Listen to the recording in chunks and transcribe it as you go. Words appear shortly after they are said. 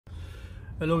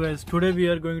Hello guys, today we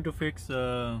are going to fix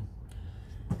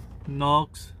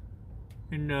NOx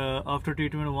in after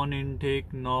treatment 1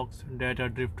 intake NOx data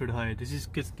drifted high. This is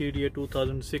Cascadia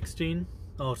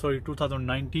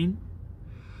 2019.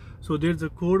 So there's a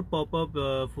code pop-up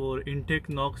for intake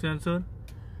NOx sensor.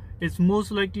 It's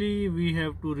most likely we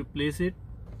have to replace it,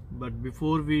 but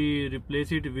before we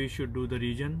replace it we should do the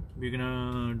region. We're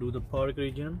gonna do the park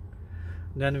region,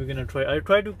 then we're gonna I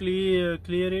tried to clear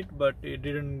it, but it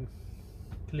didn't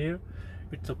clear.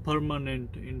 It's a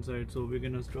permanent inside, so we're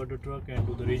gonna start the truck and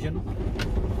do the region.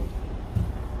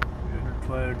 We're gonna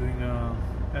try doing a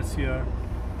SCR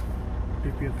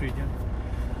PPF region.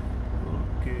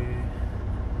 Okay.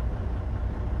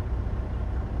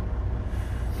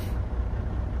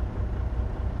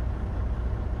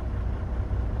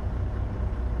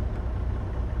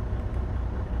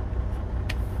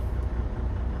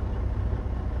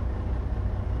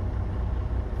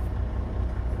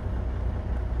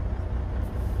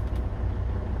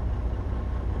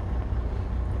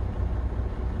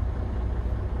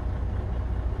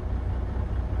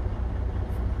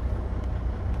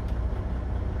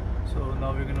 So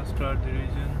now we're gonna start the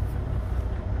region.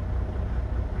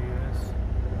 Yes.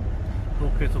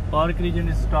 Okay, so park region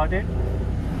is started.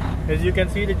 As you can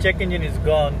see, the check engine is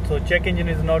gone. So check engine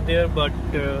is not there, but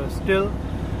still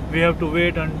we have to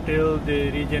wait until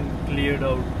the region cleared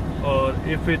out. Or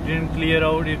if it didn't clear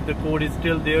out, if the code is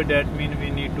still there, that means we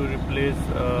need to replace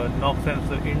NOx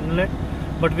sensor inlet.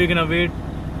 But we're gonna wait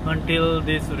until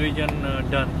this region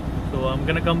done. So I'm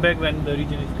gonna come back when the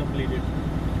region is completed.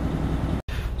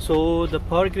 So the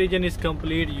park region is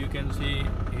complete. You can see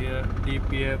here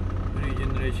DPF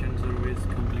regeneration service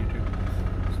completed.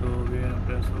 So we are gonna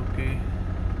press OK.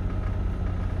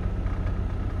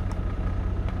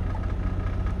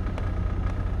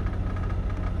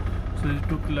 So it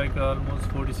took like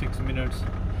almost 46 minutes.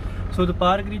 So the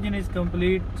park region is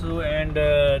complete. So and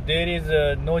there is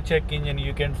no check engine.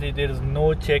 You can see there is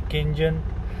no check engine,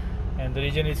 and the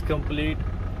region is complete.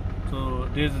 So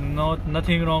there's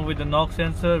nothing wrong with the NOx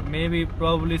sensor. Maybe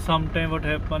probably sometime what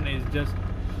happened is just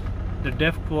the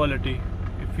depth quality.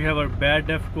 If you have a bad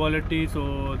depth quality,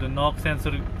 so the NOx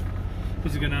sensor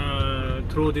is gonna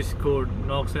throw this code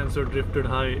NOx sensor drifted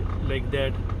high like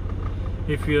that.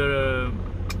 If your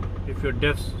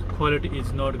depth quality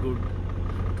is not good,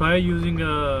 try using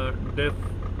a depth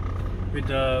with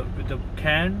the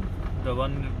can. The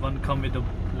one come with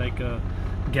like a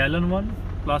gallon one,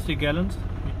 plastic gallons.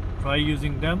 Try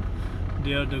using them,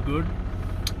 they are the good.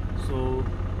 So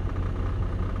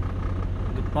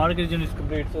the park region is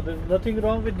complete, so there's nothing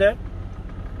wrong with that.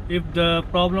 If the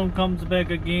problem comes back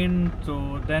again,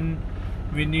 so then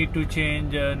we need to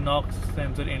change NOx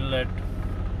sensor inlet.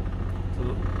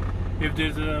 So if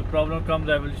there's a problem comes,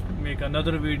 I will make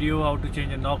another video how to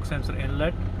change a NOx sensor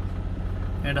inlet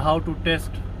and how to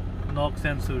test NOx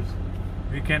sensors.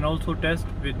 We can also test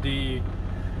with the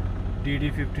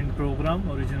Dd15 program,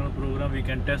 original program. We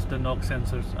can test the NOx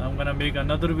sensors. I'm gonna make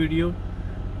another video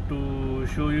to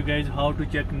show you guys how to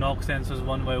check NOx sensors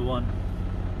one by one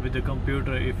with the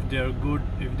computer, if they are good,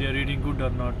 if they are reading good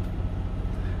or not.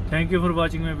 Thank you for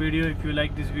watching my video. If you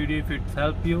like this video, if it's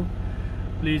helped you,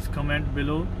 please comment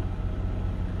below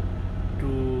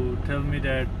to tell me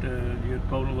that your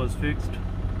problem was fixed.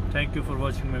 Thank you for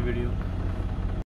watching my video.